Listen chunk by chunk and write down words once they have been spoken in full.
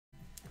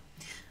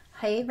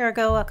Hey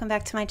Virgo, welcome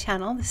back to my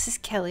channel. This is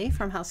Kelly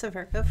from House of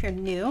Virgo. If you're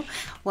new,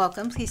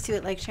 welcome. Please do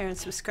it, like, share, and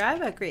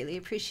subscribe. I greatly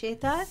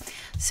appreciate that.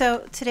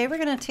 So today we're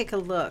going to take a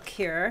look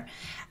here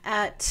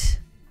at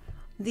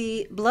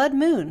the blood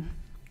moon.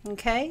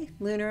 Okay,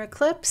 lunar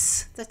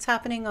eclipse that's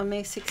happening on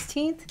May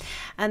 16th,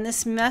 and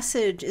this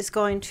message is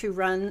going to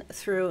run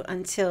through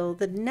until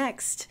the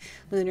next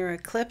lunar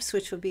eclipse,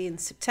 which will be in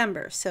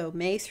September. So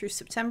May through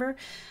September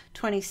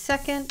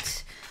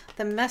 22nd.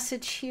 The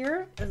message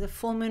here of the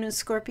full moon in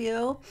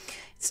Scorpio,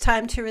 it's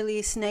time to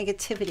release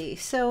negativity.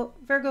 So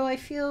Virgo, I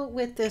feel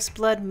with this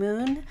blood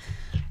moon,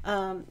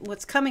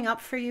 what's coming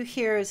up for you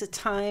here is a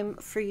time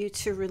for you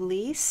to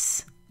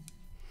release.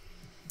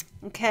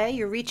 Okay,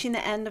 you're reaching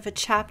the end of a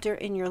chapter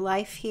in your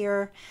life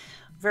here,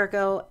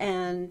 Virgo,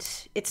 and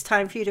it's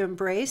time for you to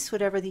embrace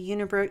whatever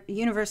the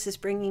universe is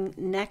bringing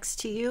next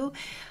to you.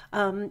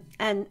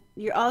 And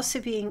you're also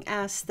being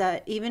asked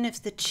that even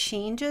if the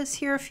changes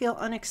here feel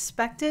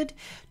unexpected,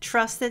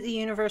 trust that the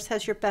universe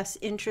has your best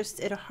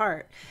interest at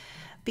heart.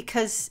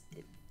 Because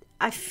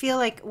I feel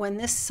like when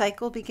this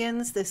cycle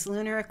begins, this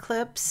lunar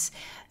eclipse,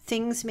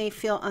 things may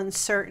feel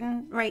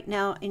uncertain right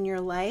now in your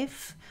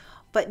life.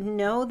 But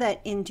know that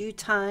in due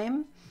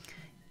time,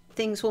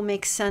 things will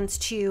make sense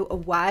to you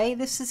why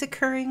this is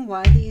occurring,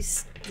 why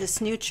this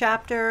new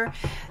chapter,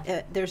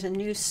 there's a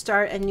new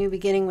start, a new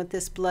beginning with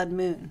this blood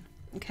moon.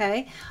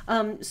 Okay,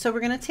 so we're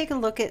going to take a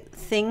look at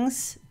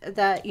things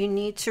that you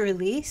need to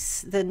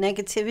release, the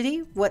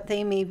negativity, what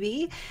they may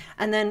be,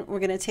 and then we're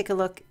going to take a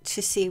look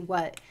to see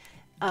what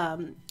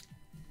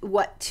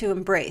to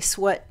embrace,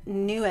 what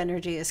new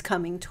energy is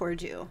coming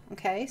towards you.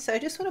 Okay, so I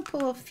just want to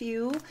pull a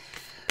few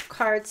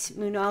cards,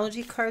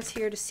 moonology cards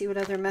here, to see what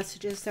other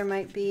messages there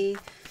might be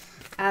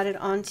added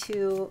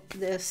onto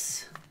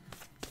this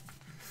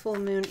full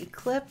moon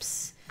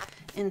eclipse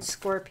in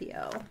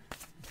Scorpio.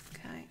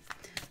 Okay,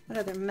 what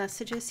other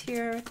messages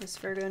here does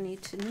Virgo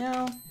need to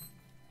know?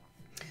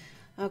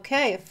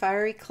 Okay, a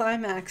fiery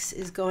climax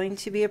is going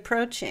to be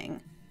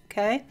approaching.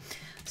 Okay,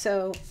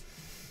 so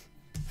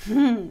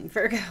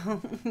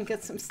Virgo,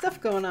 got some stuff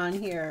going on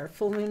here.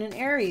 Full moon in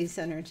Aries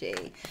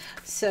energy.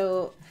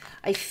 So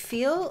I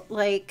feel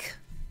like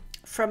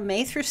from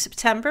May through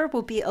September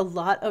will be a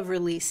lot of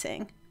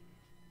releasing.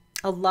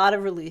 A lot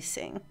of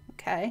releasing.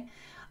 Okay.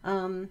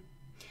 The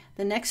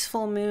next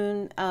full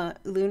moon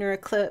lunar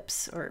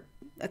eclipse, or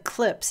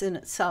eclipse in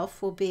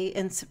itself, will be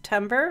in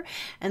September,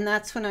 and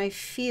that's when I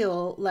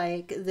feel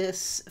like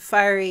this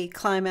fiery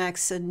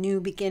climax, a new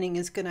beginning,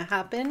 is going to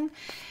happen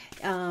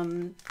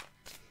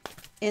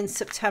in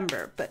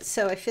September. But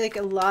so I feel like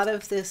a lot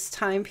of this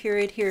time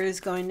period here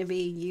is going to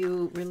be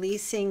you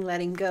releasing,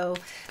 letting go,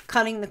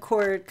 cutting the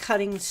cord,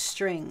 cutting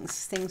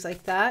strings, things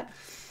like that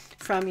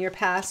from your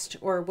past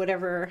or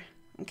whatever.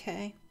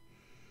 Okay,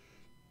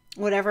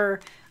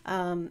 whatever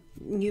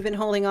you've been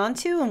holding on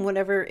to, and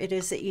whatever it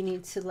is that you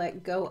need to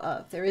let go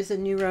of. There is a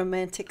new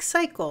romantic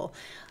cycle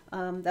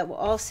that will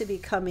also be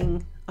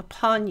coming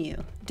upon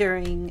you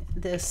during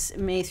this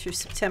May through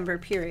September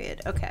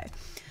period. Okay,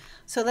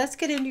 so let's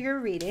get into your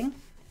reading.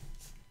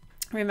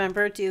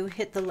 Remember to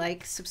hit the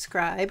like,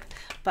 subscribe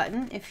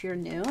button if you're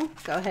new.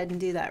 Go ahead and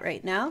do that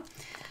right now.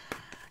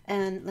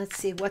 And let's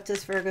see, what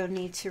does Virgo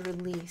need to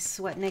release?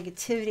 What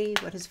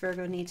negativity, what does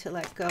Virgo need to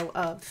let go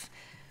of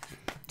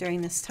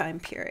during this time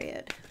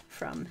period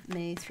from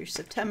May through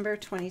September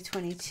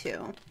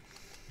 2022?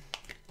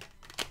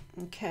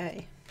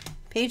 Okay,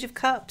 Page of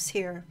Cups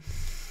here.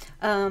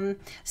 Some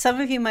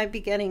of you might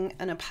be getting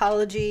an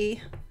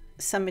apology.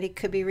 Somebody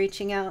could be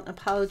reaching out,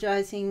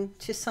 apologizing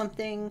to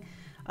something,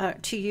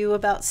 to you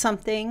about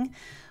something.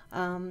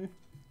 And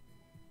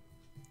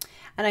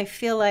I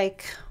feel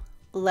like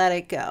let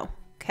it go.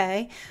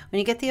 Okay, when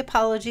you get the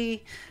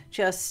apology,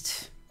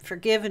 just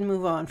forgive and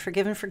move on,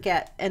 forgive and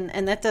forget.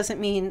 And that doesn't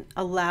mean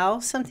allow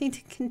something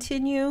to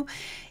continue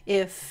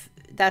if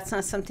that's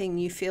not something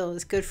you feel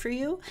is good for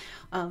you.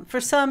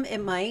 For some it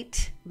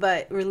might,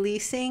 but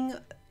releasing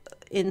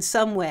in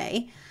some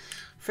way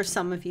for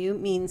some of you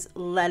means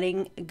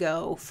letting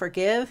go.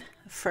 Forgive,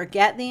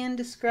 forget the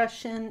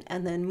indiscretion,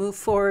 and then move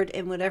forward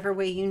in whatever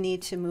way you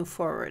need to move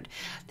forward.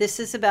 This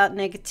is about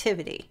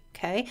negativity.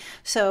 Okay,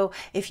 so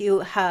if you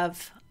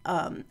have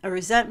a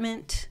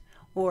resentment,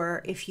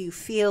 or if you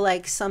feel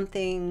like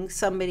something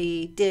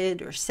somebody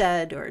did or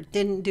said or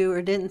didn't do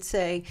or didn't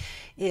say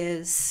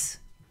is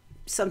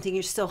something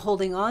you're still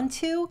holding on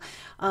to,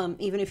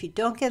 even if you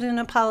don't get an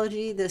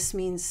apology, this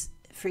means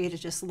for you to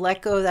just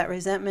let go of that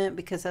resentment,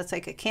 because that's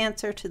like a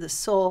cancer to the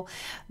soul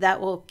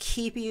that will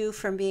keep you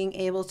from being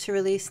able to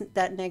release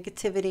that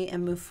negativity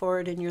and move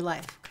forward in your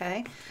life.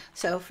 Okay,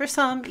 so for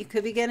some, you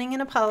could be getting an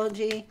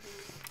apology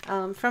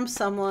from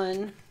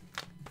someone.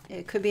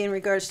 It could be in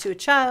regards to a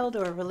child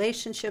or a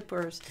relationship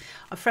or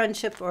a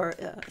friendship or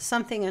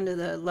something under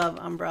the love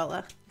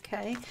umbrella.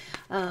 Okay,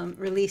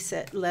 release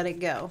it, let it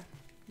go.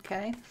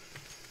 Okay,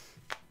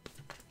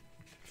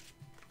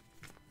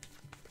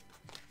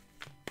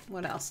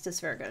 what else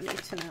does Virgo need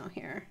to know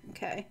here?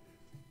 Okay,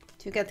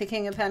 to get the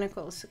King of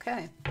Pentacles.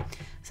 Okay,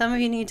 some of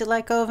you need to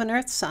let go of an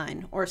earth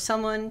sign or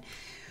someone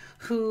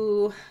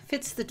who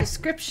fits the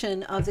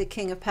description of the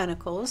King of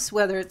Pentacles,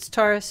 whether it's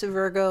Taurus or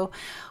Virgo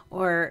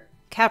or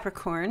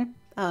Capricorn.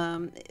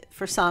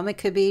 For some, it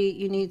could be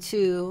you need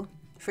to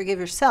forgive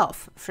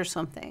yourself for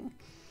something.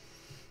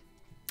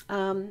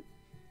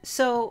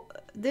 So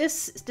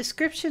this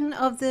description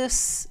of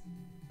this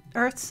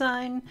earth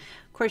sign,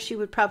 of course, you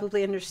would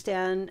probably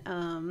understand.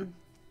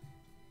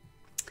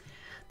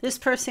 This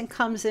person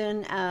comes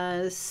in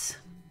as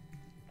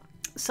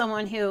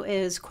someone who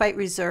is quite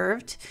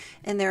reserved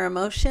in their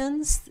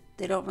emotions.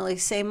 They don't really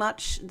say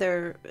much.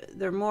 They're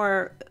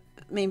more,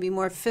 maybe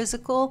more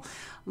physical,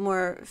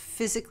 more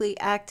physically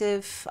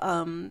active.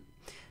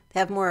 They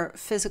have more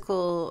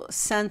physical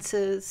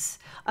senses.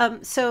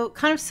 So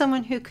kind of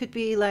someone who could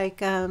be like,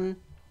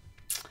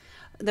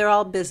 they're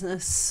all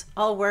business,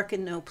 all work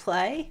and no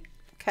play.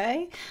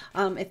 Okay.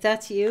 If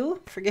that's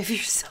you, forgive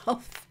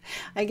yourself.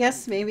 I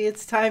guess maybe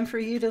it's time for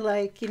you to,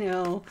 like, you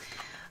know,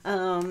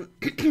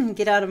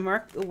 get out of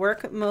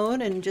work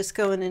mode and just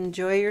go and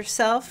enjoy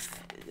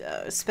yourself,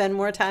 spend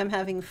more time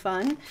having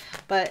fun.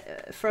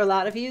 But for a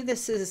lot of you,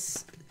 this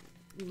is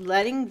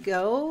letting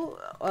go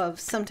of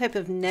some type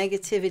of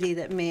negativity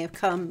that may have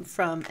come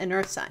from an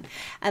earth sign.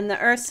 And the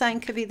earth sign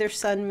could be their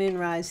sun, moon,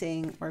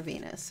 rising, or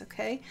Venus.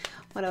 Okay.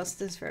 What else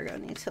does Virgo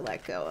need to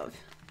let go of?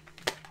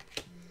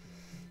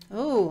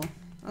 Oh,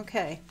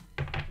 okay.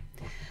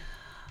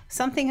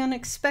 Something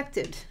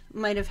unexpected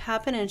might have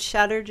happened and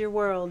shattered your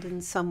world in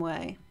some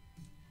way.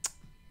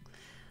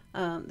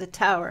 The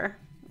Tower,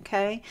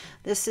 okay?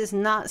 This is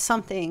not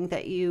something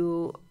that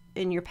you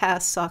in your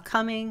past saw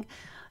coming.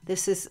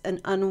 This is an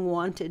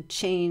unwanted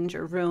change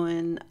or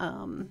ruin.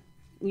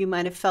 You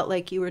might have felt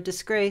like you were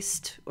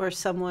disgraced, or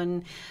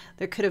someone,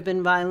 there could have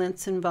been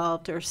violence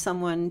involved, or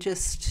someone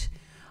just,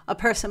 a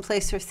person,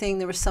 place, or thing,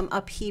 there was some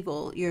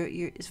upheaval.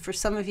 For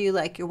some of you,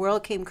 like, your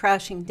world came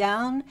crashing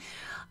down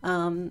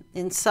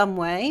in some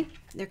way.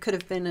 There could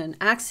have been an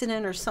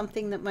accident or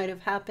something that might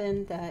have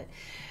happened that,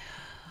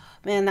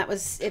 man,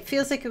 it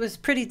feels like it was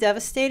pretty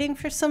devastating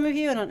for some of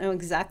you. I don't know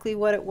exactly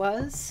what it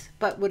was,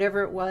 but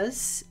whatever it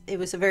was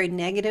a very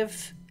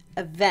negative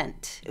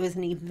event. It was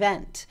an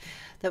event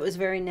that was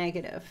very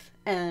negative,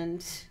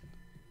 and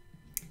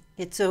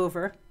it's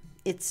over.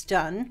 It's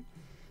done.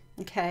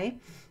 Okay.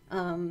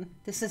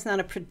 This is not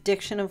a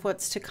prediction of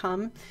what's to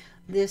come.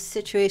 This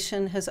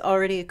situation has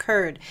already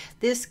occurred.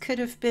 This could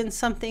have been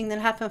something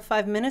that happened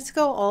 5 minutes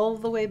ago, all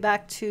the way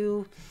back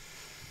to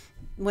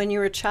when you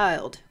were a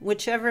child.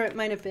 Whichever it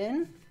might have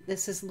been,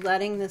 this is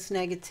letting this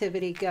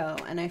negativity go.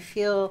 And I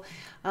feel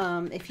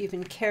if you've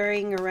been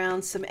carrying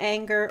around some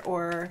anger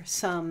or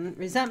some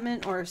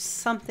resentment or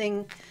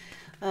something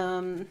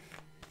in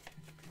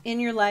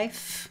your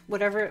life,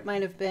 whatever it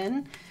might have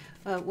been,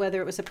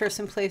 whether it was a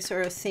person, place,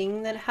 or a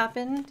thing that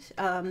happened,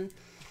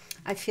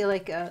 I feel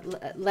like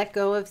let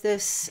go of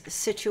this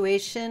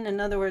situation.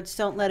 In other words,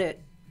 don't let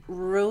it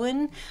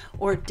ruin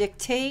or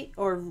dictate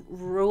or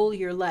rule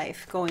your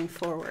life going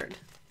forward.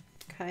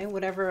 Okay,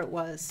 whatever it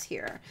was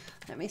here.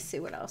 Let me see,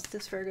 what else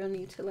does Virgo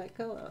need to let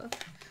go of?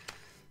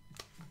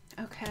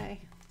 Okay.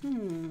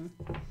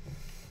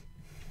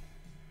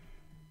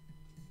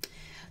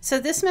 So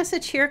this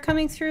message here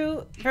coming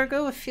through,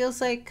 Virgo, it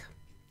feels like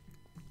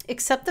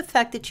accept the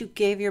fact that you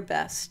gave your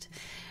best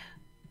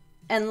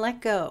and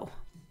let go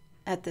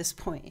at this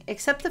point.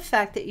 Accept the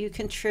fact that you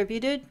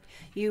contributed.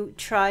 You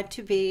tried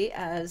to be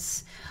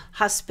as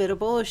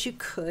hospitable as you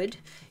could.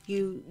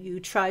 You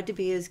tried to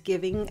be as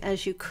giving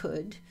as you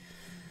could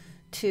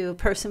to a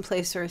person,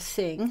 place, or a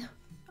thing.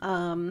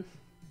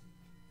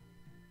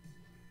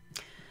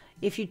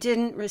 If you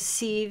didn't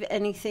receive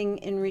anything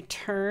in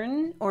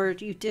return, or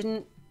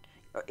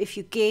if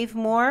you gave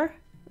more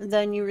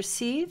than you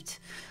received,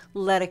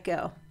 let it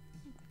go.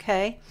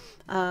 Okay.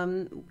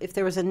 If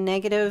there was a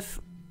negative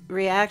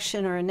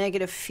reaction or a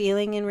negative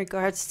feeling in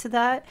regards to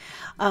that,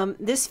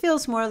 this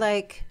feels more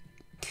like,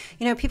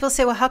 you know, people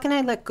say, well, how can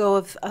I let go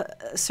of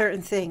a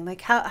certain thing?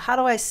 Like, how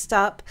do I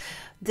stop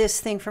this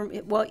thing from,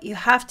 well, you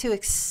have to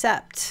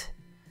accept,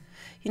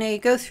 you know, you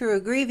go through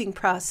a grieving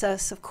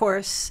process, of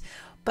course,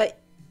 but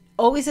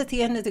always at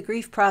the end of the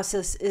grief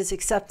process is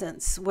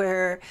acceptance,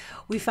 where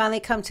we finally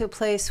come to a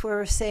place where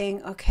we're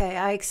saying, okay,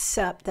 I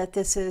accept that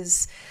this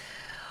is,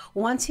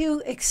 once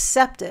you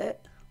accept it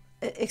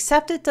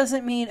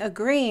doesn't mean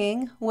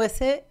agreeing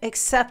with it.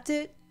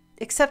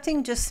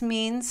 Accepting just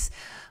means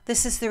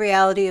this is the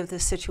reality of the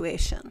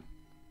situation.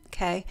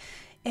 Okay.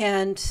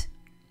 And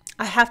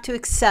I have to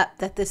accept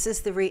that this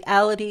is the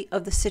reality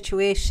of the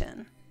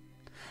situation,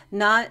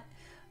 not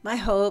my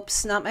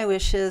hopes, not my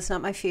wishes,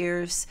 not my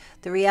fears,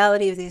 the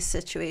reality of this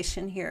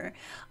situation here.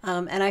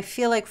 And I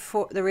feel like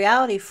the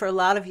reality for a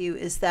lot of you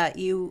is that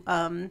you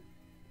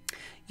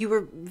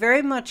were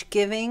very much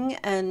giving,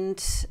 and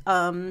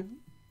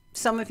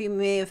some of you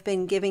may have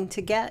been giving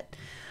to get,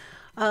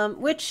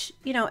 which,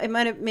 you know,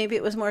 maybe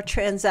it was more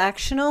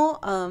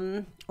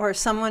transactional, or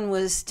someone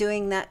was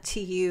doing that to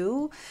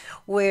you,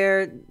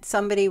 where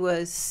somebody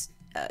was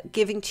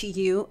giving to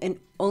you and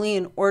only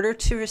in order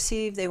to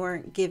receive. They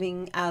weren't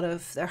giving out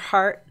of their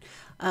heart,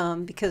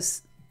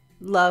 because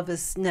love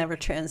is never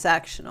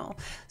transactional.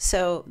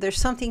 So there's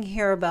something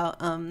here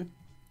about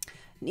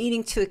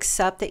needing to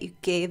accept that you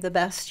gave the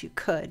best you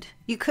could.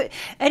 You could,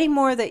 any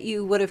more that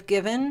you would have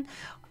given,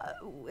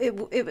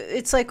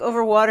 it's like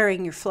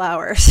overwatering your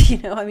flowers. You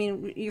know, I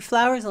mean, your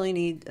flowers only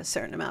need a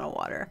certain amount of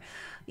water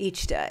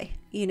each day.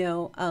 You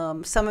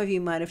know, some of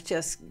you might have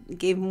just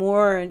gave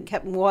more and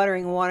kept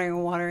watering and watering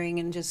and watering,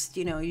 and just,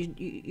 you know,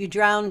 you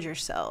drowned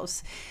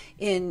yourselves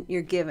in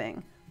your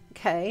giving.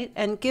 Okay,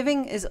 and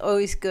giving is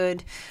always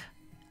good.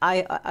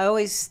 I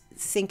always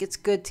think it's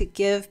good to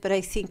give, but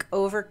I think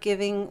over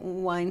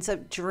giving winds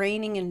up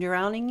draining and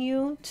drowning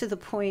you to the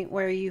point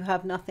where you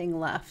have nothing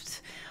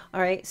left.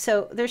 All right,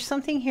 so there's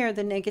something here,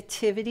 the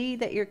negativity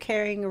that you're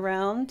carrying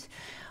around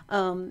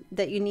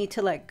that you need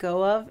to let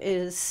go of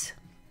is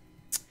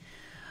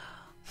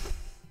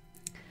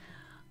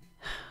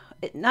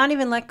not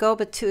even let go,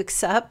 but to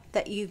accept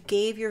that you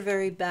gave your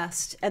very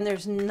best, and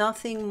there's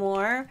nothing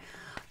more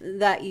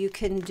that you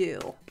can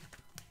do.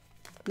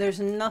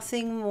 There's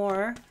nothing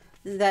more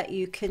that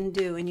you can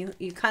do. And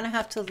you kind of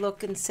have to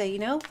look and say, you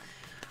know,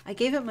 I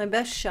gave it my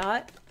best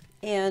shot,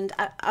 and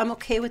I'm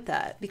okay with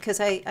that, because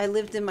I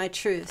lived in my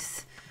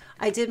truth.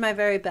 I did my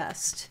very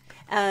best,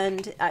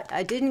 and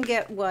I didn't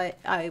get what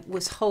I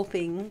was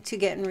hoping to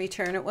get in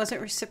return. It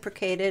wasn't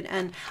reciprocated,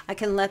 and I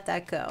can let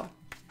that go.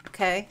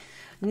 Okay?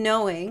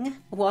 Knowing,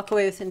 walk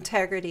away with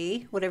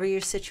integrity, whatever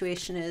your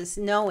situation is,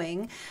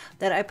 knowing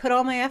that I put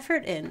all my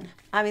effort in.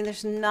 I mean,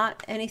 there's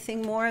not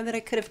anything more that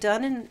I could have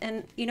done,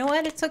 and you know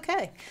what? It's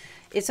okay.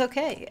 It's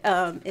okay.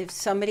 If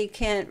somebody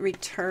can't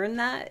return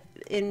that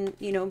in,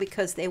 you know,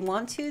 because they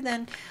want to,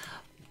 then,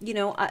 you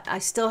know, I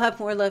still have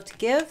more love to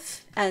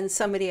give, and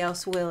somebody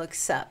else will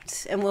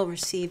accept and will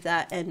receive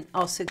that and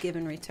also give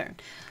in return.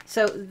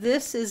 So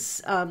this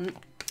is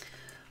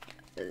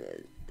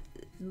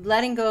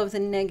letting go of the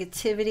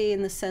negativity,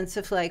 in the sense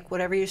of like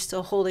whatever you're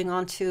still holding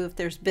on to, if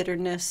there's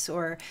bitterness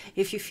or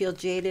if you feel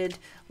jaded,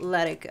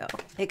 let it go.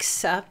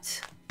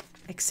 Accept.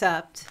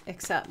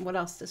 What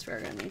else does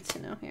Virgo need to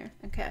know here?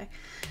 Okay.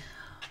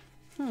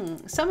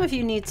 Some of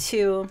you need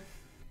to,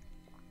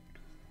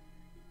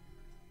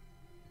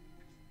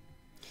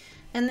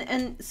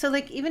 and so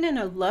like even in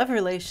a love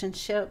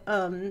relationship,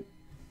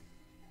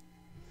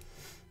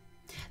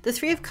 the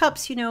Three of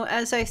Cups, you know,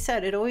 as I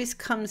said, it always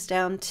comes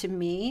down to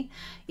me,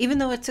 even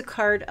though it's a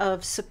card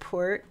of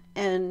support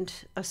and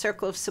a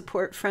circle of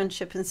support,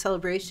 friendship, and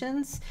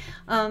celebrations.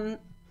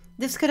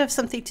 This could have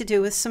something to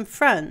do with some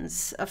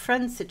friends, a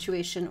friend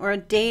situation, or a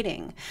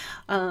dating.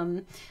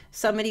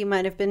 Somebody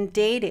might have been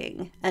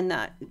dating and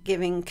not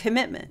giving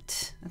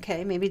commitment,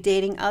 okay? Maybe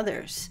dating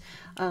others.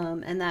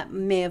 And that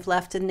may have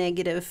left a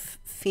negative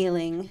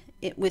feeling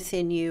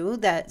within you,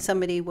 that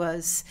somebody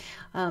was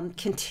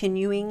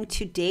continuing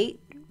to date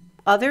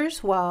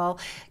others while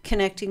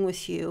connecting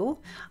with you.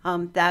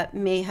 That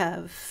may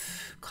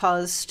have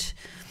caused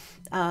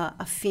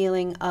a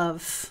feeling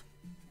of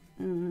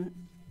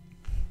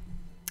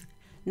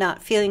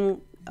not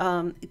feeling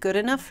good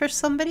enough for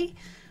somebody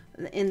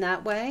in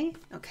that way.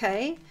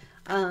 Okay.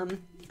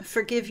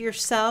 Forgive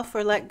yourself,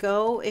 or let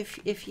go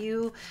if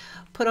you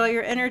put all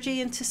your energy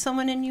into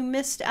someone and you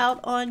missed out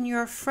on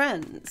your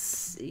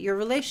friends, your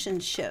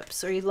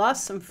relationships, or you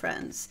lost some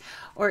friends,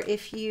 or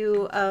if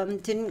you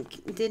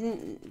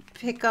didn't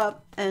pick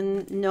up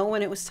and know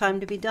when it was time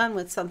to be done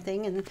with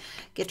something and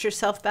get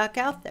yourself back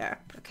out there.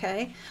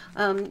 Okay.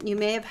 You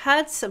may have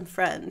had some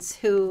friends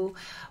who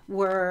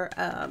were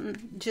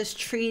just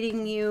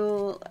treating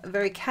you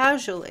very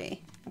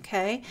casually.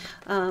 Okay.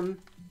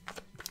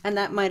 And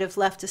that might have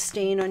left a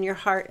stain on your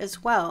heart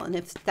as well. And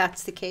if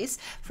that's the case,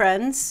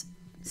 friends,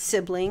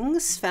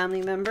 siblings,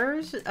 family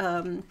members,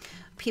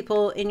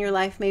 people in your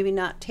life maybe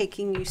not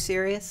taking you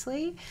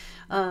seriously,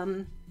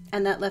 and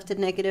that left a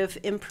negative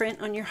imprint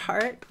on your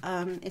heart,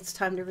 it's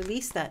time to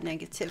release that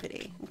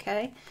negativity,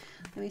 okay?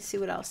 Let me see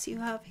what else you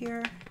have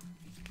here.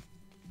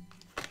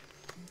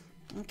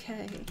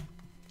 Okay.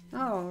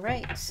 All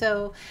right.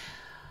 So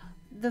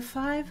the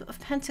Five of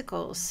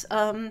Pentacles.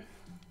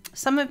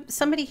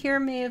 Somebody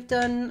here may have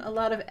done a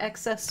lot of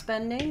excess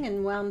spending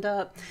and wound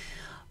up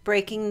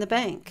breaking the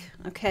bank,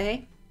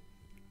 okay?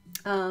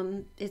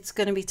 It's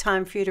going to be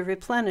time for you to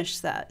replenish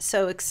that.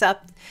 So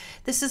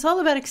this is all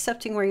about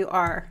accepting where you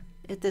are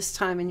at this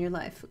time in your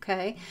life,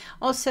 okay?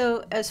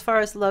 Also, as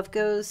far as love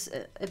goes,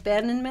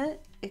 abandonment,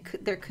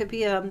 there could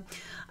be a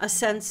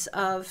sense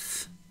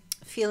of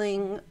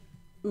feeling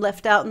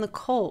left out in the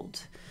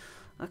cold,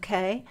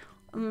 okay?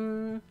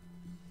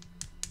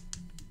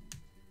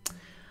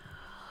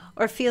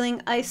 Or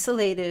feeling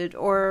isolated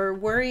or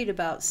worried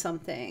about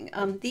something.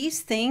 These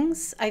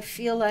things, I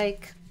feel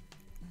like,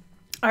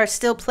 are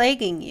still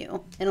plaguing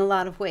you in a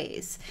lot of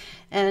ways.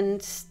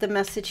 And the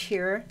message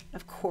here,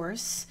 of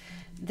course,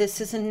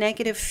 this is a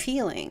negative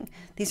feeling.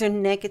 These are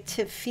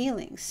negative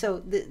feelings.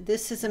 So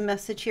this is a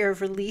message here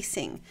of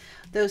releasing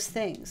those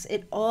things.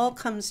 It all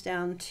comes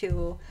down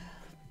to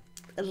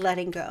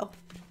letting go,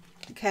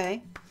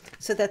 okay?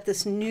 so that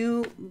this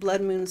new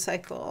blood moon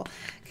cycle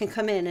can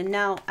come in. And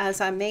now,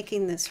 as I'm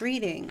making this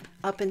reading,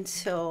 up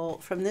until,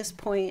 from this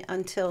point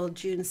until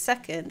June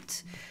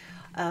 2nd,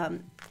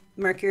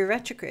 Mercury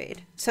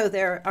retrograde. So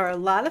there are a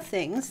lot of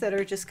things that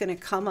are just going to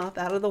come up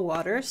out of the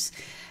waters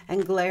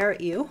and glare at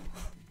you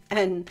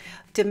and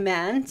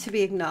demand to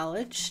be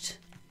acknowledged.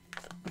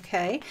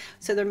 Okay,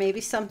 so there may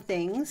be some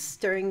things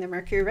during the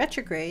Mercury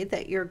retrograde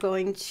that you're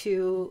going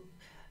to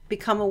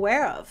become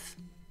aware of.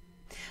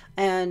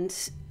 And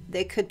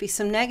they could be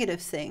some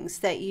negative things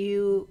that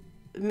you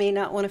may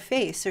not want to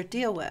face or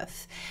deal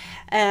with.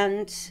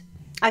 And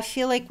I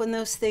feel like when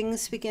those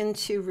things begin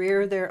to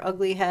rear their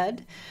ugly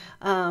head,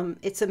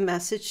 it's a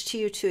message to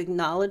you to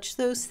acknowledge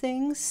those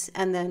things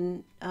and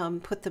then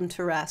put them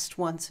to rest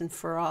once and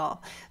for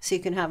all, so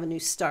you can have a new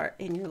start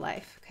in your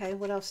life. Okay,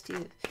 what else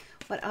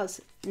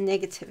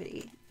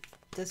negativity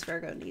does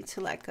Virgo need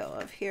to let go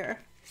of here?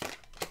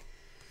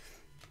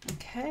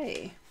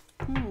 Okay.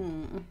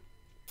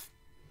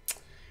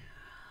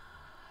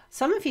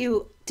 Some of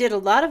you did a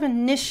lot of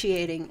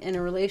initiating in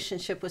a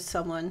relationship with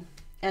someone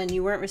and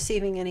you weren't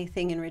receiving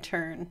anything in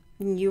return.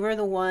 You were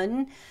the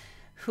one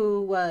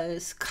who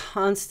was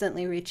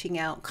constantly reaching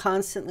out,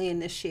 constantly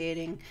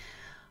initiating,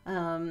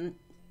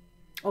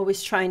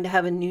 always trying to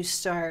have a new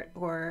start,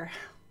 or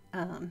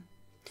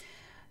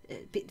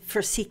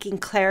for seeking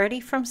clarity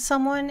from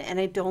someone, and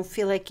I don't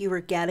feel like you were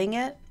getting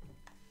it,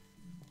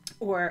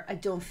 or I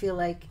don't feel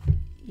like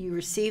you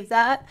received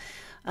that.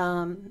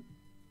 And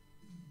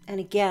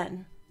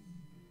again,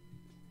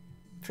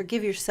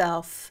 forgive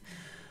yourself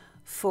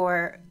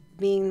for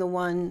being the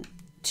one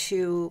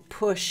to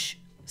push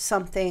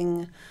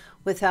something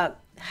without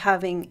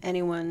having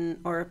anyone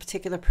or a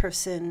particular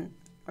person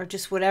or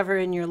just whatever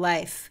in your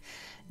life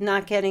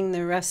not getting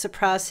the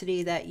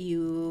reciprocity that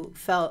you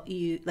felt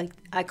you like.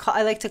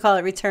 I like to call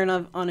it return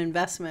on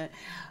investment.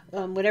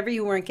 Whatever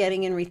you weren't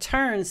getting in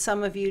return,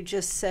 some of you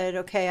just said,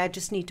 okay, I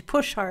just need to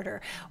push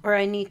harder, or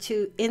I need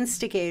to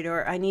instigate,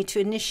 or I need to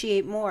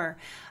initiate more.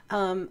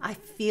 I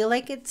feel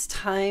like it's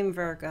time,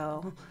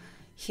 Virgo,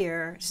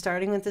 here,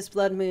 starting with this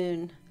blood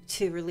moon,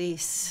 to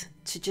release,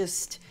 to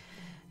just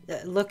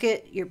look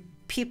at your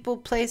people,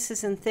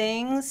 places, and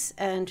things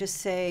and just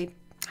say,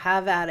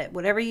 have at it.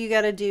 Whatever you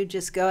got to do,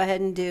 just go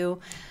ahead and do.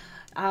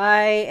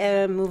 I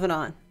am moving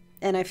on.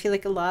 And I feel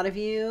like a lot of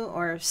you,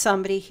 or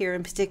somebody here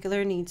in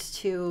particular, needs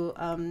to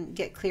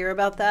get clear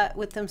about that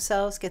with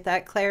themselves, get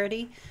that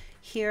clarity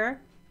here.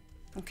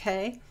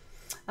 Okay.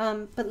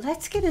 But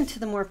let's get into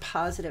the more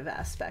positive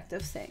aspect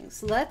of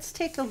things. Let's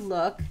take a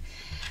look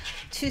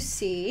to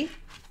see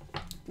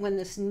when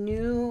this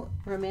new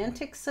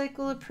romantic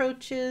cycle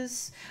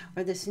approaches,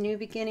 or this new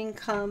beginning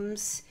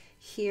comes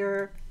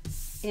here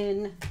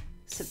in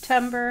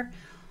September,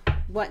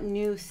 what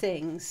new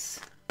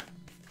things,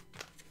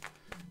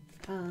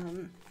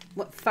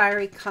 what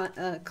fiery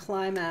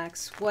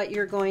climax, what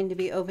you're going to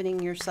be opening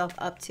yourself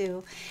up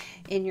to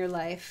in your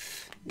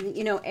life.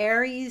 You know,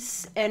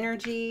 Aries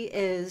energy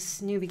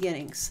is new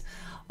beginnings,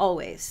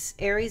 always.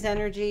 Aries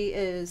energy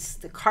is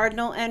the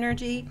cardinal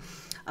energy.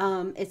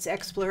 It's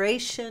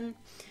exploration.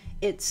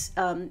 It's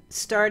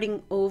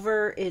starting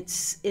over.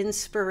 It's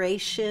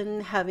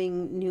inspiration,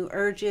 having new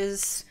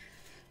urges,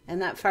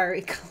 and that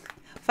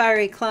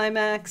fiery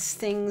climax,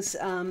 things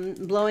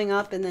blowing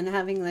up, and then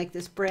having like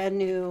this brand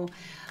new.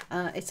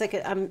 It's like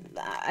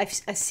I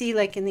see,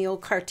 like in the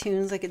old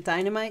cartoons, like a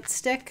dynamite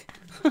stick.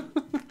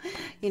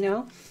 You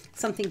know,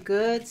 something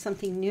good,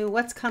 something new.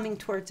 What's coming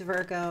towards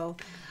Virgo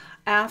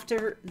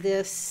after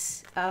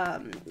this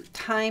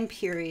time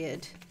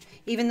period?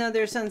 Even though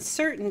there's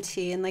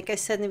uncertainty, and like I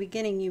said in the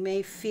beginning, you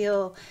may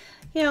feel,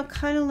 you know,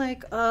 kind of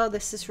like, oh,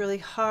 this is really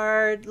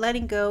hard,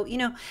 letting go. You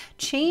know,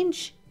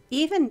 change,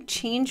 even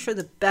change for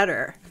the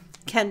better,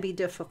 can be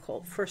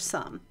difficult for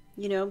some,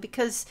 you know,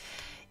 because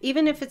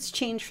even if it's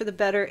change for the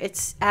better,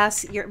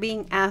 you're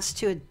being asked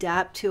to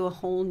adapt to a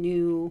whole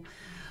new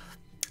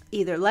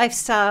either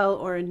lifestyle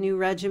or a new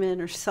regimen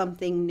or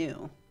something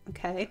new.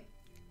 Okay.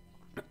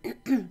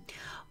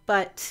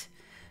 But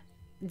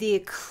the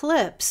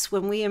eclipse,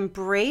 when we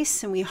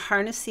embrace and we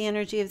harness the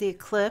energy of the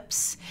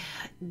eclipse,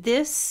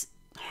 this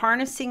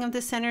harnessing of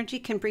this energy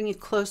can bring you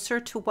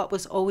closer to what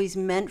was always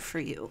meant for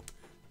you.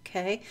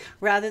 Okay.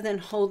 Rather than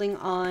holding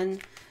on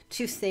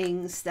to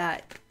things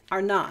that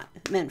are not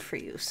meant for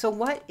you. So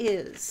what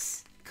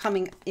is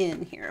coming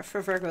in here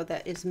for Virgo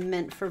that is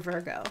meant for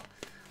Virgo?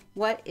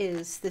 What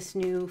is this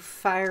new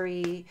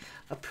fiery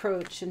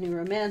approach, a new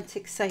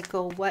romantic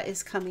cycle? What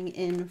is coming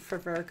in for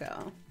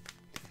Virgo?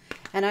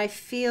 And I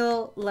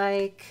feel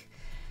like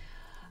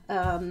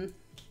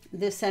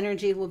this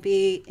energy will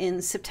be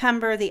in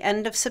September. The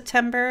end of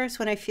September is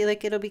when I feel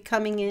like it'll be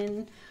coming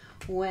in,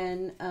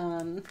 when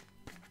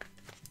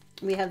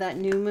we have that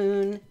new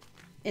moon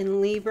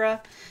in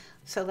Libra.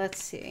 So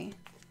let's see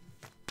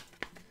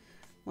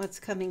what's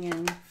coming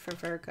in for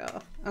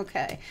Virgo.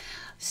 Okay,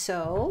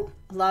 so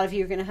a lot of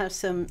you are going to have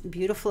some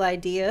beautiful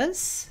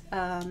ideas.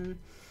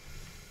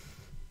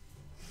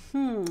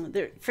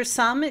 For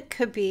some, it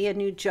could be a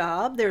new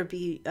job. There would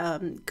be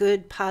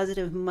good,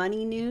 positive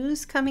money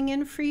news coming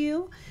in for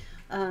you.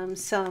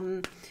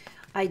 Some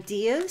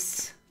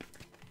ideas.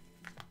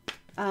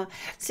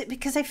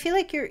 Because I feel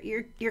like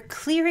you're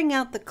clearing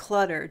out the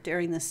clutter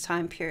during this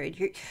time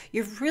period.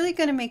 You're really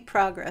going to make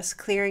progress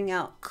clearing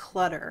out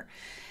clutter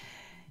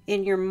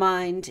in your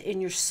mind,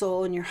 in your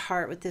soul, in your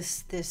heart with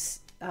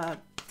this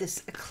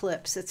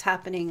eclipse that's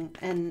happening,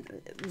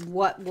 and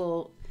what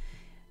will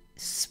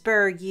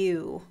spur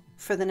you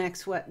for the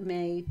next,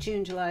 May,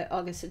 June, July,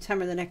 August,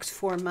 September, the next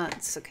 4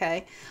 months.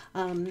 Okay.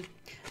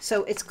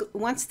 So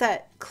once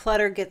that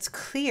clutter gets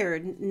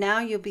cleared, now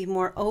you'll be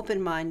more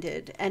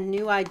open-minded and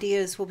new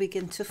ideas will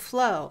begin to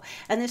flow.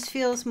 And this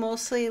feels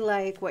mostly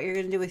like what you're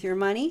going to do with your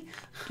money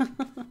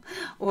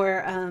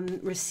or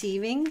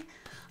receiving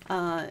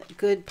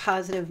good,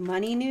 positive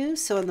money news.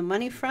 So on the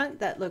money front,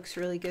 that looks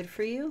really good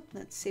for you.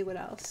 Let's see what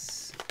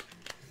else.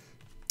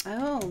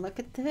 Oh, look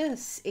at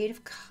this. 8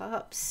 of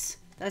Cups.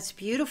 That's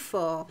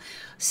beautiful.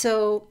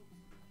 So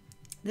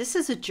this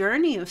is a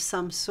journey of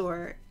some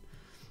sort.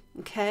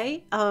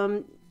 Okay.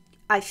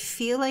 I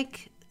feel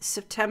like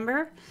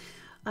September,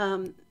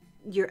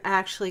 you're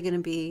actually going to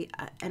be,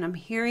 and I'm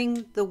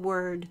hearing the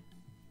word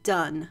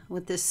done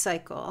with this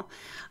cycle.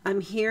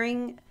 I'm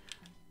hearing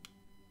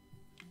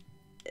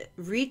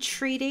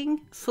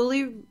retreating,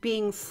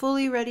 being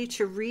fully ready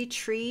to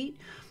retreat,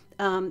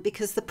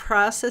 because the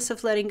process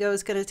of letting go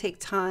is going to take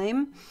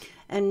time,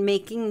 and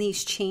making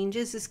these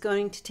changes is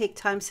going to take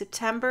time.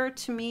 September,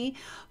 to me,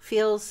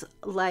 feels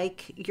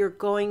like you're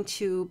going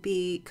to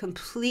be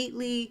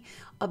completely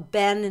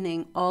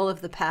abandoning all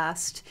of the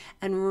past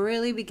and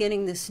really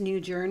beginning this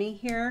new journey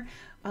here.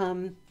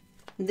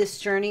 This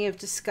journey of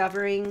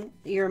discovering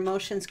your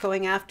emotions,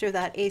 going after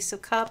that Ace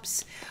of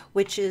Cups,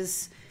 which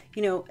is,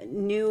 you know,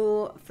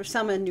 new, for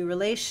some, a new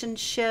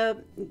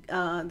relationship.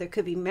 There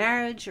could be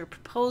marriage or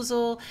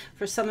proposal.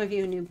 For some of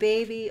you, a new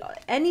baby.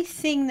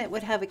 Anything that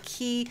would have a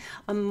key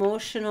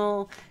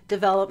emotional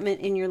development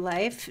in your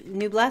life.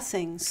 New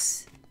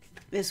blessings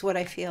is what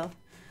I feel.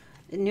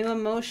 New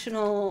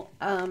emotional,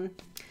 I'm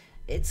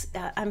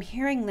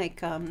hearing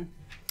like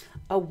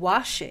a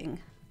washing,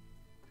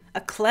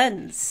 a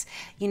cleanse,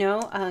 you know,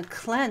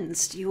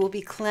 cleansed. You will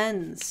be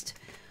cleansed.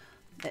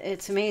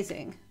 It's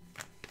amazing.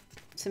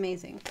 It's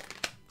amazing.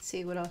 Let's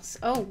see what else.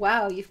 Oh,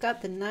 wow. You've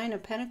got the 9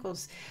 of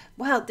Pentacles.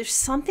 Wow. There's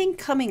something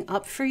coming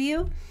up for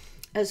you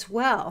as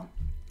well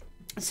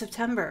in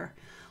September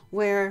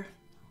where,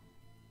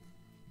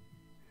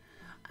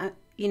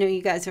 you know,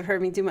 you guys have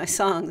heard me do my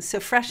songs. So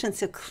fresh and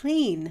so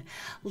clean.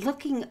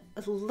 Looking,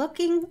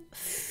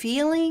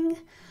 feeling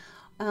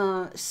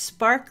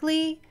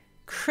sparkly,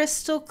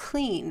 crystal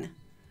clean.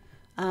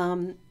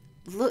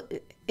 Look,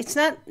 it's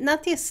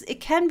not this,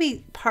 it can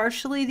be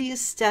partially the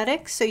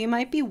aesthetic. So you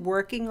might be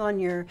working on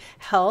your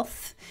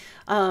health,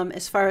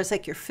 as far as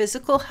like your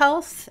physical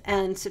health,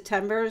 and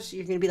September's,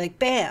 you're going to be like,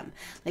 bam,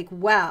 like,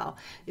 wow,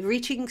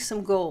 reaching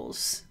some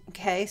goals.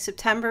 Okay.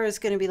 September is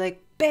going to be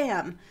like,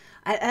 bam.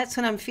 That's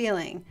what I'm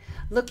feeling.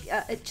 Look,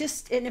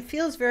 and it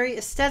feels very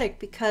aesthetic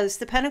because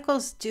the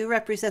Pentacles do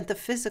represent the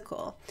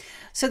physical.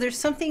 So there's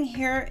something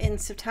here in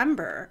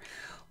September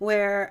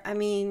where, I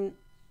mean,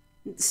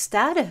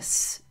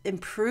 status,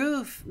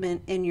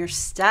 improvement in your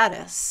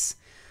status,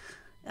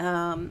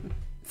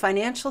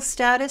 financial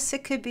status,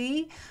 it could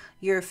be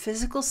your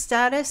physical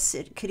status.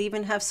 It could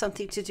even have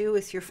something to do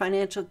with your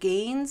financial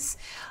gains,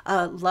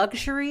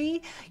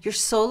 luxury, your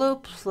solo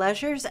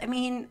pleasures. I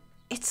mean,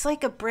 it's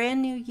like a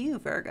brand new you,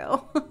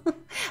 Virgo.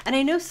 And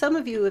I know some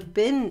of you have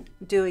been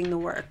doing the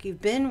work.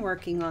 You've been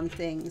working on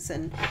things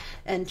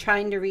and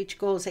trying to reach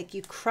goals. Like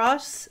you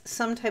cross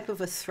some type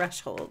of a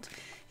threshold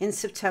in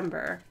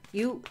September.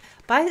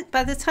 By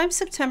the time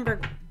September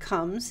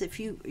comes, if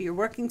you're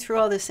working through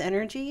all this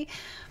energy,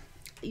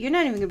 you're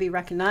not even going to be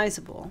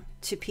recognizable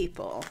to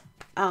people.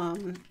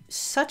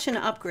 Such an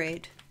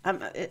upgrade.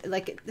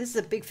 Like this is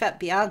a big fat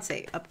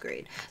Beyonce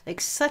upgrade. Like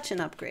such an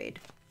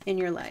upgrade in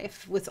your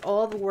life with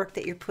all the work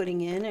that you're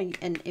putting in,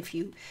 and if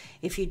you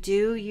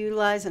do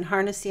utilize and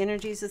harness the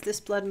energies of this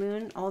blood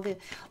moon, all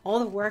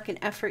the work and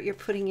effort you're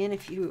putting in,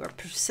 if you are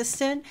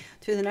persistent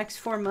through the next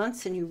 4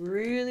 months and you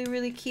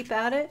really keep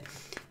at it,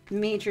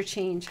 major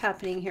change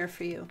happening here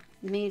for you.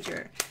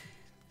 Major.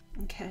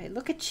 Okay,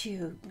 look at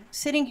you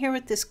sitting here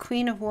with this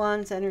Queen of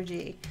Wands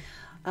energy.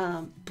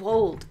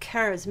 Bold,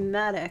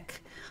 charismatic,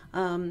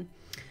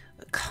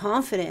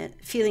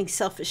 confident, feeling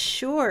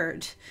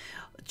self-assured,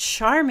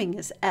 charming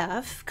as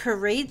F,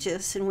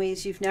 courageous in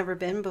ways you've never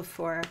been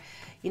before.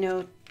 You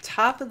know,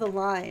 top of the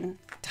line,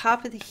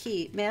 top of the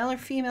heat, male or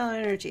female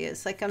energy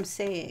is, like I'm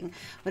saying,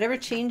 whatever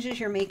changes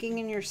you're making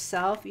in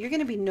yourself, you're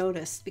going to be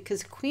noticed,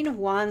 because Queen of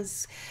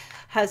Wands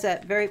has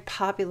that very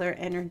popular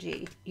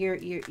energy.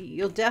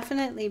 You'll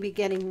definitely be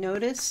getting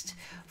noticed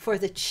for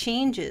the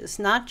changes,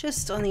 not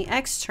just on the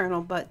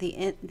external, but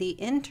the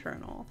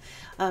internal.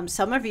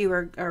 Some of you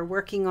are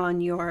working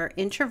on your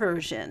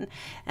introversion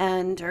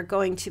and are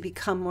going to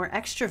become more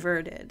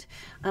extroverted,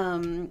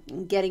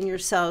 getting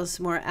yourselves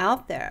more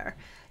out there.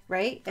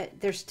 right?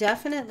 There's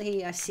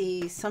definitely, I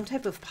see some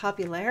type of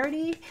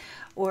popularity,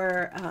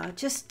 or I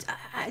just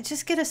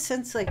get a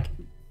sense like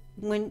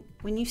when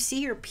you see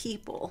your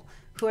people,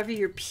 whoever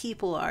your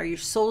people are, your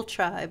soul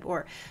tribe,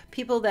 or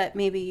people that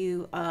maybe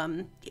you,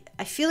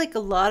 I feel like a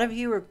lot of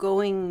you are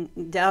going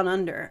down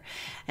under,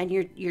 and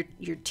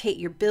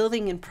you're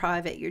building in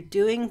private. You're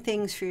doing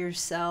things for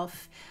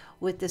yourself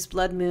with this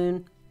blood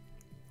moon,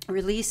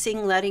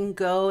 releasing, letting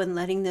go, and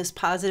letting this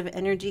positive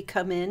energy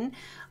come in.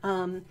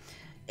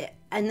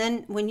 And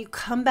then when you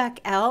come back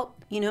out,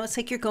 you know, it's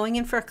like you're going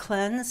in for a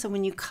cleanse. And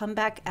when you come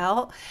back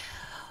out,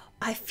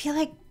 I feel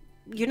like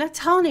you're not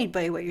telling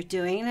anybody what you're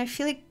doing. And I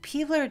feel like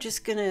people are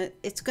just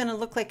it's gonna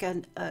look like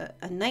a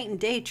night and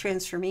day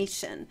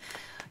transformation,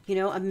 you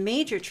know, a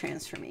major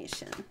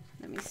transformation.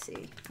 Let me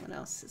see what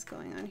else is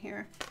going on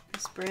here.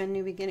 This brand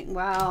new beginning.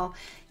 Wow.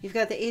 You've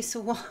got the Ace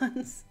of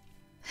Wands.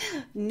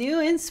 New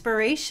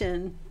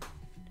inspiration.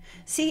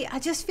 See, I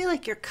just feel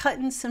like you're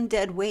cutting some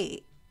dead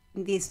weight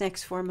these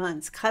next 4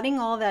 months, cutting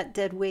all that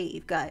dead weight.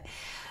 You've got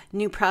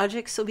new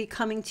projects will be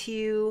coming to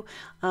you,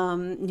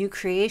 new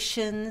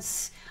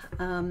creations.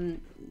 You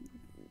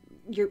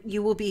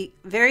will be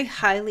very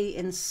highly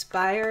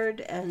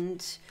inspired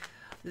and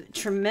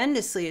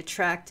tremendously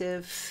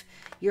attractive.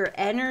 Your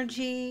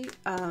energy,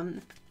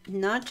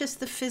 not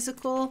just the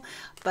physical,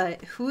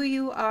 but who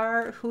you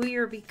are, who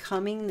you're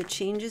becoming, the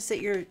changes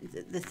that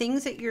the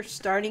things that you're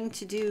starting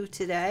to do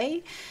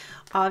today.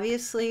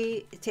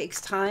 Obviously, it takes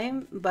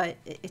time, but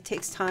it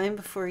takes time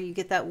before you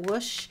get that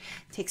whoosh.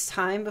 It takes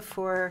time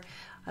before,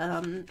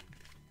 you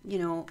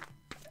know,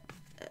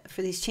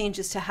 for these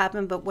changes to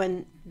happen. But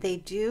when they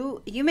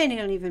do, you may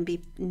not even be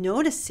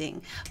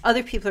noticing.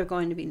 Other people are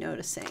going to be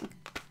noticing.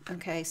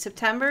 Okay,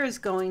 September is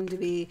going to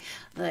be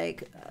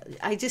like,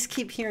 I just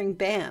keep hearing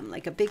bam,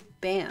 like a big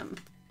bam.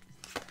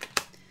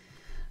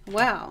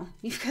 Wow,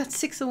 you've got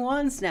Six of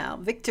Wands now.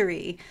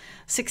 Victory,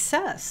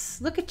 success.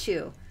 Look at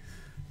you.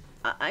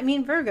 I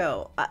mean,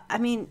 Virgo, I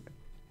mean,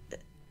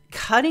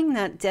 cutting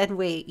that dead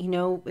weight, you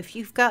know, if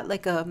you've got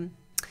like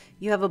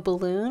you have a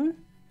balloon,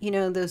 you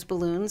know, those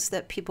balloons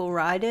that people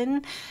ride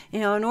in, you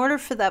know, in order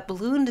for that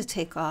balloon to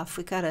take off,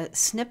 we got to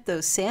snip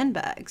those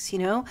sandbags, you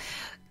know,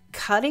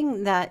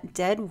 cutting that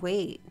dead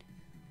weight.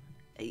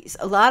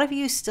 A lot of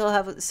you still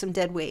have some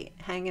dead weight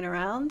hanging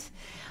around.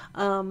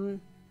 I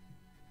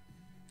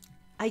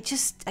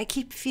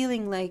keep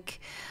feeling like,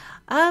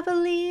 I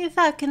believe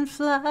I can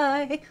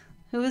fly.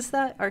 Who is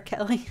that? R.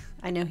 Kelly.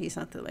 I know he's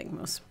not the like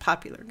most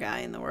popular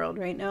guy in the world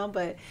right now,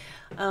 but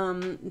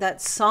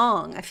that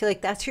song, I feel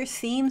like that's your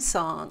theme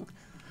song.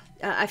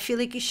 I feel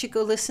like you should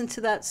go listen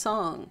to that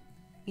song,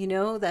 you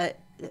know, that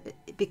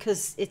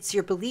because it's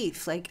your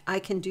belief, like, I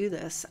can do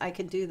this, I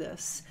can do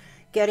this.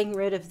 Getting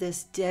rid of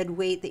this dead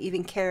weight that you've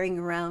been carrying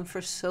around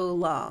for so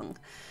long,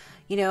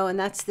 you know, and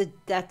that's the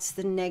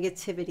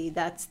negativity,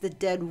 that's the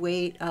dead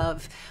weight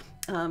of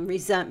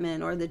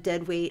resentment, or the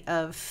dead weight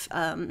of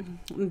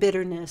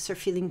bitterness, or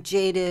feeling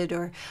jaded,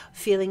 or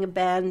feeling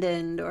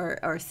abandoned,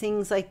 or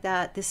things like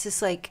that. This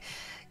is like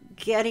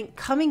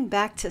coming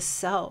back to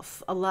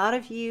self. A lot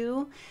of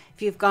you,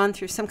 if you've gone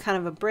through some kind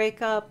of a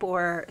breakup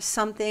or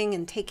something,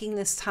 and taking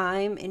this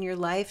time in your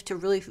life to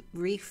really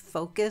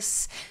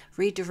refocus,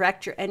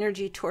 redirect your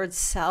energy towards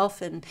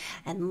self, and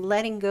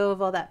letting go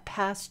of all that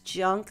past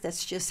junk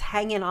that's just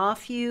hanging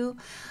off you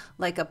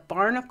like a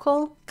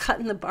barnacle,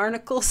 cutting the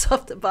barnacles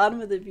off the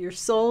bottom of your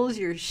souls,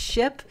 your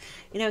ship,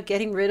 you know,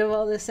 getting rid of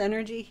all this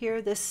energy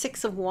here. This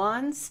Six of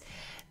Wands,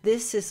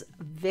 this is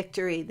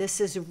victory. This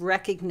is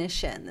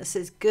recognition. This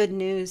is good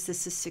news.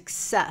 This is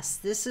success.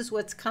 This is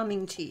what's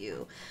coming to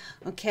you,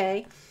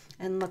 okay?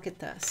 And look at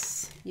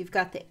this. You've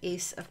got the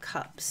Ace of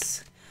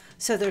Cups.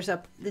 So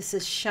this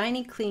is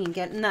shiny clean,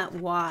 getting that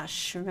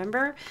wash.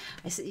 Remember,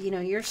 I said, you know,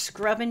 you're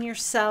scrubbing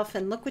yourself,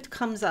 and look what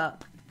comes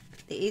up.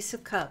 The Ace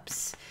of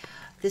Cups.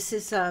 This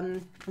is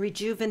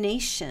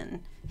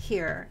rejuvenation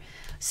here.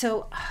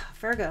 So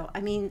Virgo,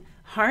 I mean,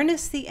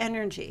 harness the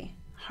energy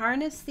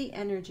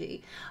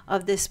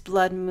of this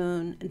blood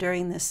moon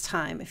during this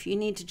time. If you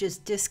need to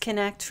just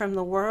disconnect from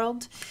the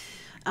world,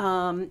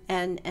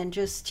 and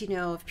just, you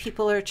know, if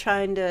people are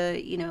trying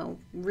to, you know,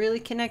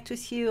 really connect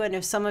with you, I know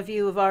some of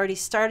you have already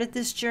started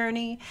this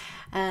journey,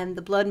 and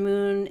the blood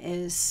moon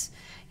is,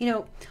 you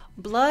know,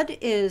 blood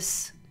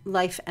is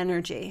life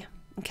energy,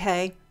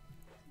 okay?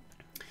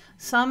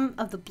 Some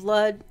of the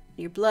blood,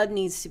 your blood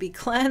needs to be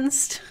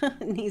cleansed.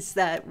 It needs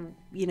that,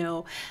 you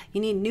know,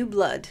 you need new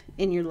blood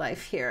in your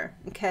life here,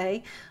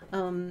 okay?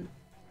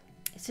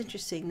 It's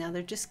interesting. Now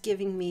they're just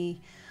giving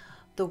me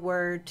the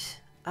word,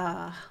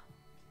 oh,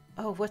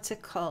 what's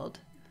it called?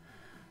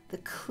 The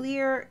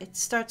clear, it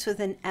starts with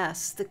an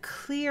S, the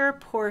clear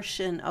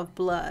portion of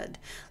blood.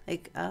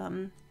 Like,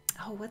 oh,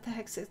 what the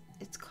heck's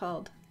it's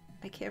called?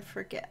 I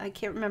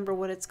can't remember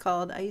what it's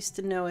called. I used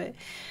to know it.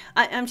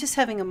 I'm just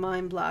having a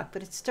mind block,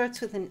 but it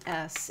starts with an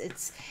S.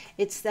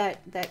 It's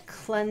that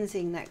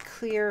cleansing, that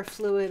clear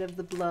fluid of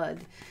the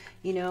blood,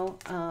 you know.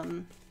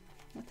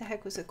 What the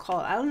heck was it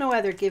called? I don't know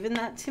why they're giving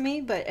that to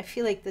me, but I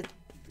feel like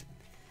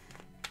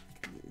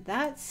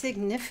That's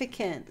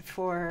significant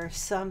for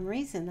some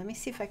reason. Let me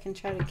see if I can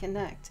try to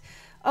connect.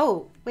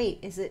 Oh, wait,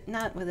 is it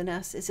not with an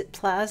S? Is it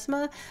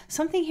plasma?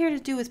 Something here to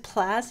do with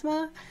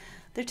plasma,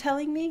 they're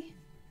telling me?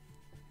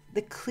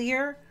 The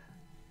clear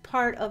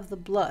part of the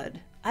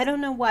blood. I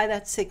don't know why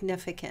that's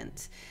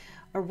significant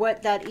or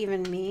what that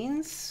even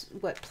means,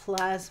 what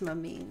plasma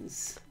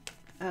means.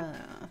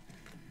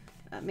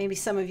 Maybe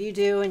some of you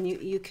do, and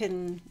you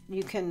can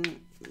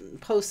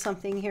post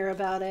something here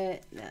about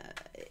it.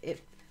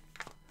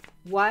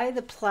 Why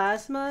the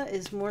plasma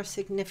is more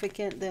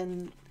significant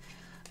than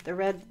the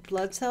red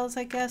blood cells,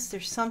 I guess.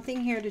 There's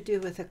something here to do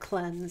with a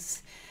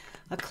cleanse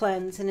and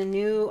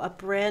a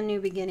brand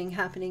new beginning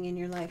happening in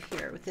your life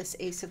here with this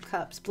Ace of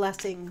Cups.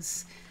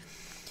 Blessings.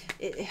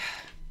 You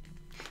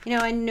know,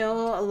 I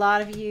know a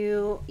lot of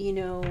you, you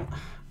know,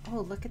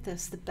 oh, look at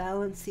this, the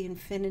balance, the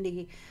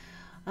infinity.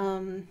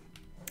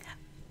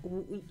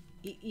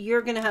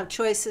 You're going to have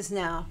choices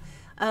now.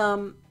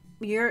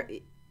 You're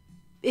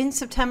in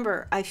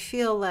September. I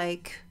feel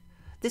like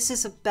this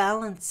is a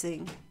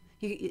balancing.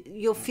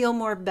 You'll feel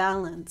more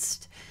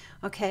balanced.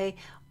 Okay.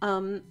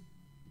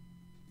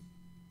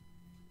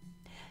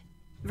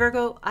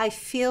 Virgo, I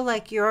feel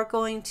like you're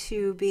going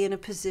to be in a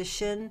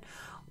position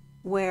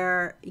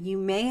where you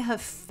may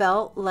have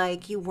felt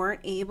like you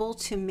weren't able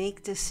to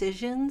make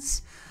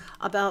decisions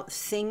about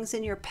things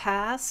in your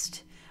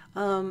past.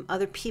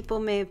 Other people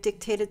may have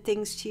dictated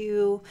things to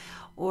you,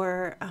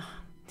 or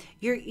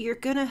you're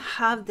gonna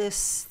have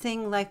this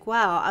thing like,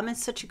 wow, I'm in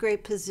such a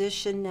great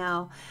position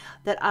now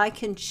that I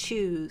can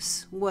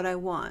choose what I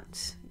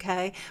want.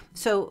 Okay,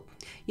 so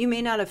you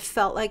may not have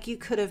felt like you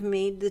could have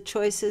made the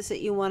choices that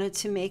you wanted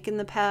to make in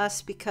the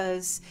past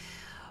because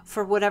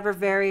for whatever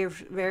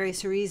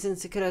various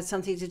reasons, it could have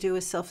something to do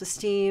with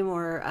self-esteem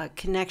or a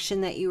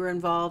connection that you were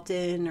involved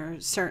in, or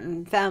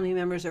certain family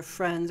members or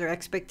friends or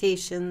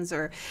expectations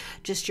or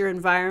just your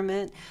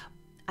environment.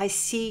 I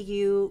see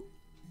you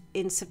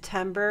in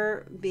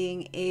September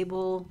being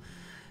able,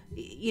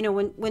 you know,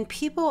 when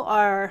people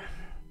are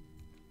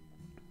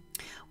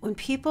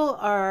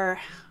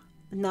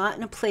not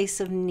in a place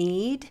of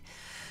need,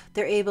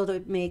 they're able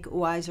to make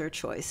wiser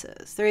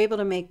choices. They're able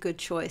to make good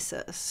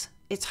choices.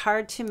 It's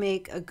hard to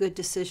make a good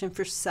decision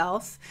for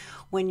self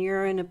when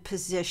you're in a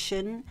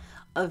position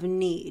of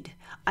need.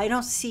 I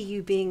don't see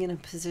you being in a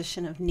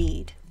position of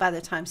need by the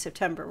time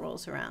September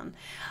rolls around.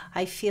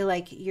 I feel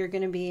like you're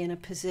going to be in a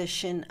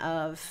position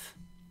of,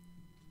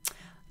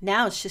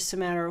 now it's just a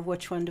matter of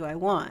which one do I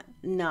want,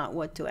 not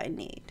what do I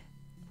need,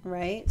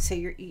 right? So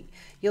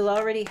you'll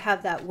already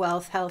have that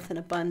wealth, health, and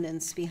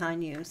abundance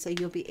behind you, so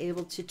you'll be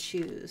able to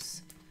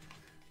choose.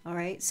 All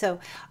right, so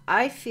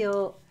I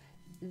feel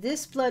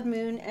this blood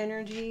moon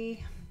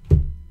energy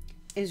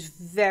is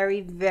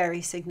very,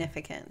 very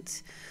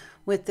significant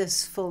with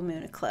this full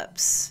moon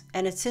eclipse,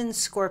 and it's in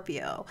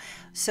Scorpio.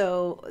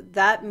 So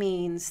that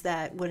means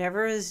that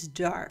whatever is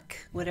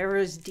dark, whatever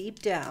is deep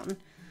down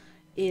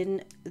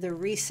in the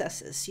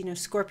recesses, you know,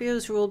 Scorpio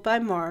is ruled by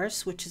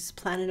Mars, which is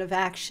the planet of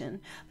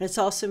action, but it's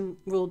also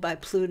ruled by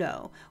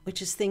Pluto,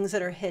 which is things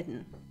that are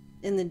hidden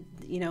in the,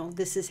 you know,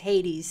 this is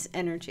Hades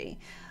energy,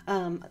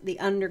 the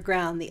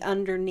underground, the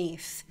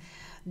underneath.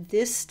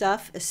 This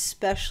stuff,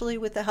 especially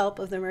with the help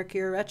of the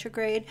Mercury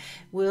retrograde,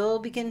 will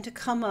begin to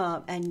come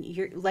up, and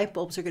your light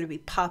bulbs are going to be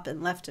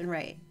popping left and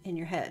right in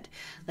your head.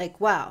 Like,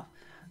 wow,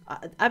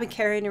 I've been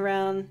carrying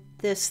around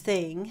this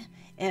thing,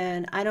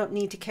 and I don't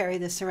need to carry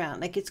this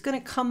around. Like, it's going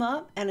to come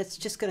up, and it's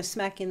just going to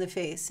smack you in the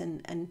face,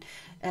 and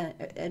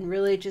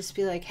really just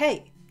be like,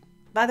 hey,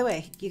 by the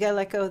way, you got to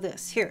let go of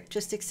this. Here,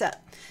 just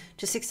accept.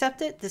 Just accept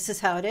it. This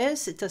is how it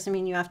is. It doesn't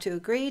mean you have to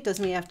agree. It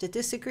doesn't mean you have to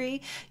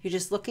disagree. You're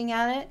just looking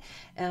at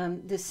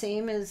it. The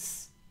same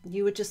as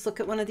you would just look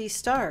at one of these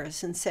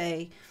stars and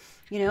say,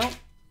 you know,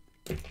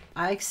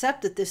 I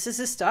accept that this is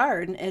a star,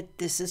 and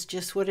this is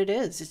just what it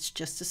is. It's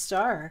just a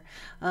star.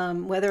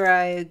 Whether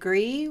I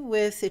agree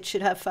with it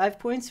should have 5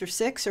 points or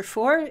 6 or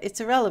 4, it's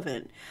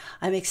irrelevant.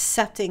 I'm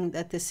accepting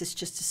that this is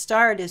just a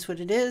star. It is what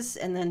it is.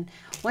 And then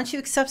once you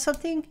accept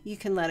something, you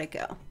can let it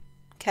go.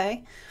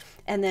 Okay?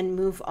 And then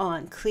move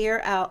on.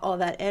 Clear out all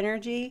that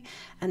energy,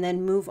 and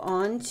then move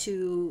on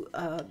to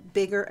a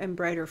bigger and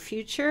brighter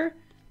future.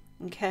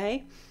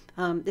 Okay?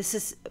 This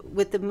is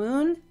with the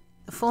moon.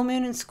 The full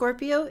moon in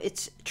Scorpio,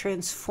 it's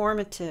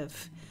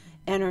transformative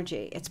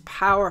energy. It's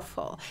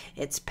powerful,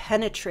 it's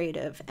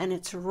penetrative, and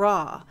it's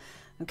raw.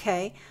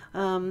 Okay?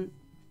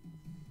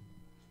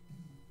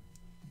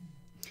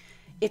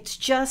 It's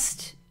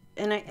just,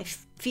 and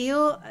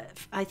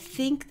I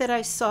think that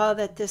I saw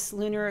that this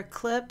lunar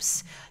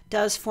eclipse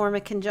does form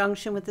a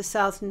conjunction with the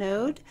South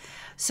Node.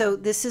 So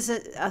this is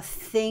a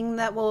thing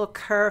that will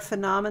occur, a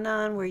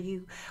phenomenon where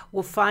you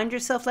will find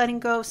yourself letting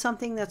go of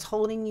something that's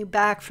holding you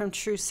back from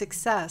true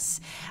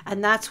success.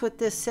 And that's what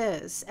this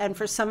is. And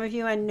for some of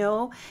you, I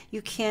know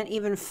you can't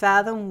even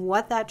fathom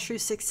what that true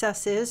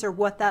success is or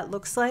what that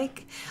looks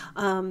like.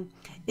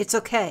 It's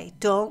okay.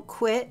 Don't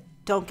quit.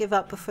 Don't give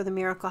up before the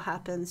miracle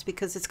happens,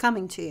 because it's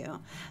coming to you.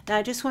 Now,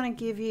 I just want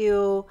to give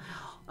you,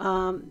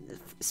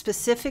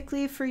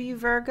 specifically for you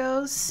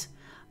Virgos,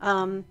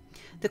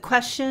 The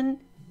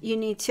question you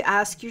need to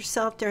ask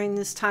yourself during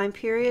this time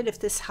period, if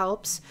this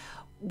helps,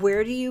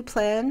 where do you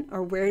plan,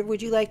 or where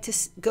would you like to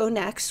go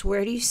next?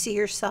 Where do you see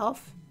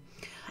yourself?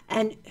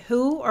 And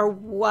who or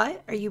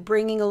what are you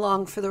bringing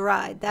along for the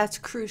ride? That's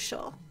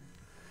crucial.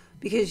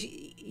 Because,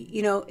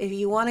 you know, if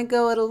you want to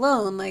go it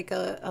alone, like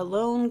a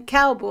lone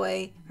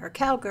cowboy or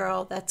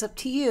cowgirl, that's up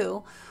to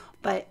you.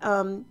 But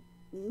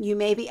you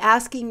may be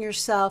asking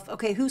yourself,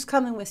 okay, who's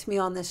coming with me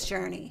on this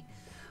journey?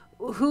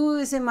 Who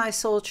is in my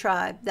soul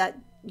tribe that,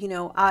 you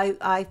know,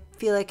 I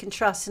feel I can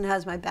trust and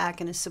has my back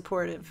and is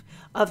supportive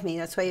of me?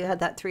 That's why you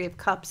had that 3 of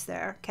Cups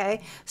there,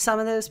 okay? Some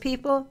of those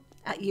people,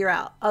 you're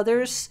out.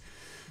 Others,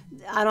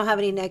 I don't have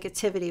any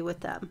negativity with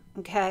them,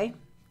 okay?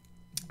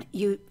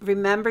 You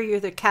remember you're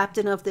the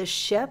captain of this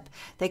ship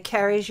that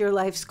carries your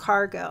life's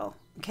cargo,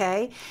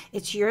 okay?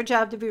 It's your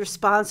job to be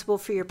responsible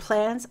for your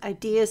plans,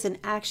 ideas, and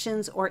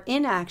actions or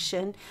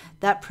inaction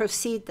that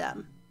precede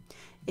them.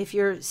 If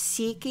you're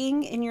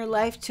seeking in your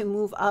life to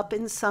move up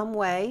in some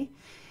way,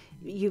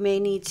 you may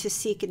need to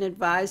seek an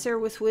advisor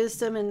with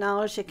wisdom and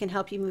knowledge that can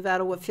help you move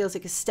out of what feels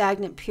like a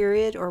stagnant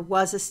period or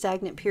was a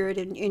stagnant period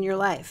in your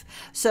life.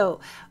 So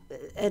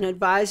an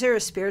advisor, a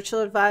spiritual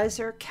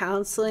advisor,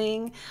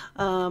 counseling,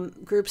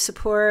 group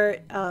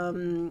support,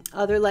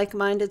 other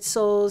like-minded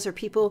souls, or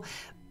people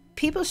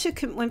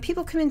should, when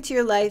people come into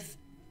your life,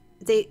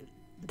 they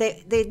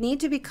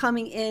need to be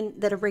coming in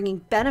that are bringing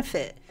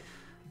benefit,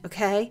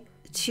 okay,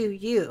 to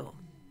you.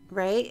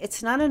 Right?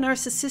 It's not a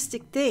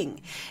narcissistic thing.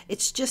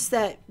 It's just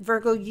that,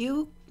 Virgo,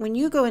 when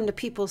you go into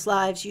people's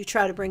lives, you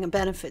try to bring a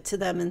benefit to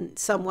them in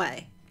some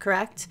way,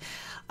 correct?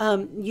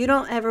 You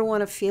don't ever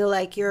want to feel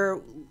like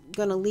you're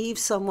going to leave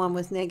someone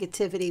with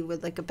negativity,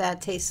 with like a bad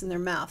taste in their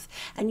mouth.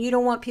 And you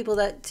don't want people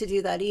to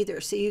do that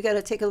either. So you got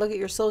to take a look at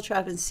your soul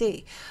tribe and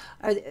see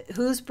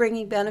who's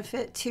bringing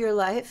benefit to your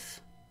life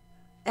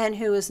and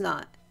who is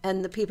not.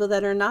 And the people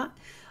that are not,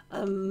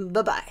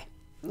 bye-bye.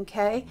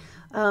 Okay?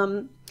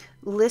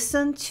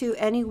 Listen to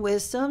any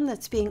wisdom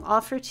that's being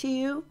offered to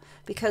you,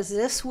 because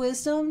this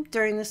wisdom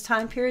during this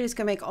time period is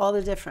going to make all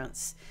the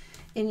difference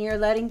in your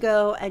letting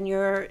go and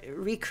your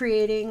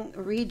recreating,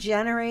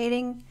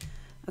 regenerating.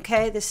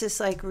 Okay, this is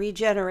like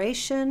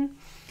regeneration.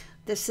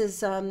 This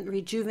is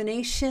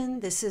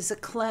rejuvenation. This is a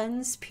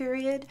cleanse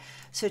period.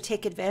 So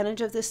take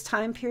advantage of this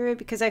time period,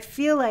 because I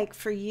feel like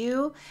for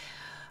you,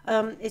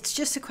 it's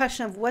just a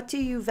question of what do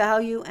you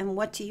value and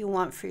what do you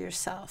want for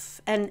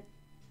yourself. And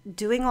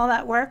doing all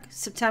that work,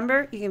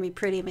 September, you're going to be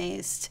pretty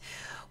amazed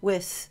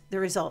with the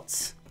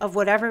results of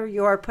whatever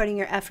you're putting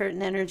your effort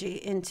and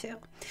energy into.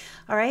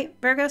 All right,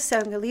 Virgo, so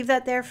I'm going to leave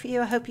that there for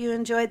you. I hope you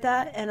enjoyed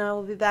that, and I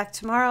will be back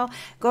tomorrow.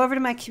 Go over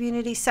to my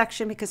community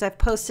section, because I've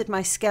posted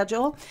my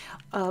schedule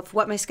of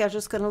what my schedule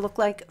is going to look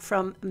like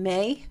from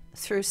May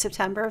through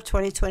September of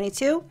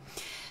 2022.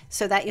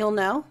 So that you'll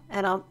know,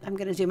 and I'm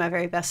going to do my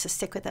very best to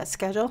stick with that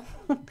schedule.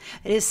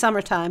 It is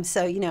summertime,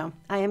 so, you know,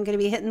 I am going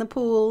to be hitting the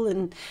pool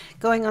and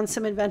going on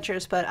some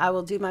adventures, but I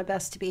will do my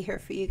best to be here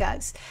for you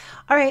guys.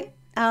 All right,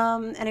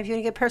 and if you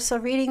want to get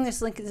personal reading,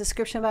 there's a link in the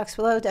description box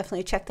below.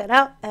 Definitely check that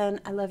out, and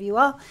I love you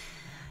all.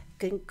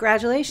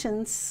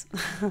 Congratulations.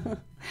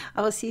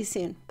 I will see you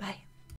soon. Bye.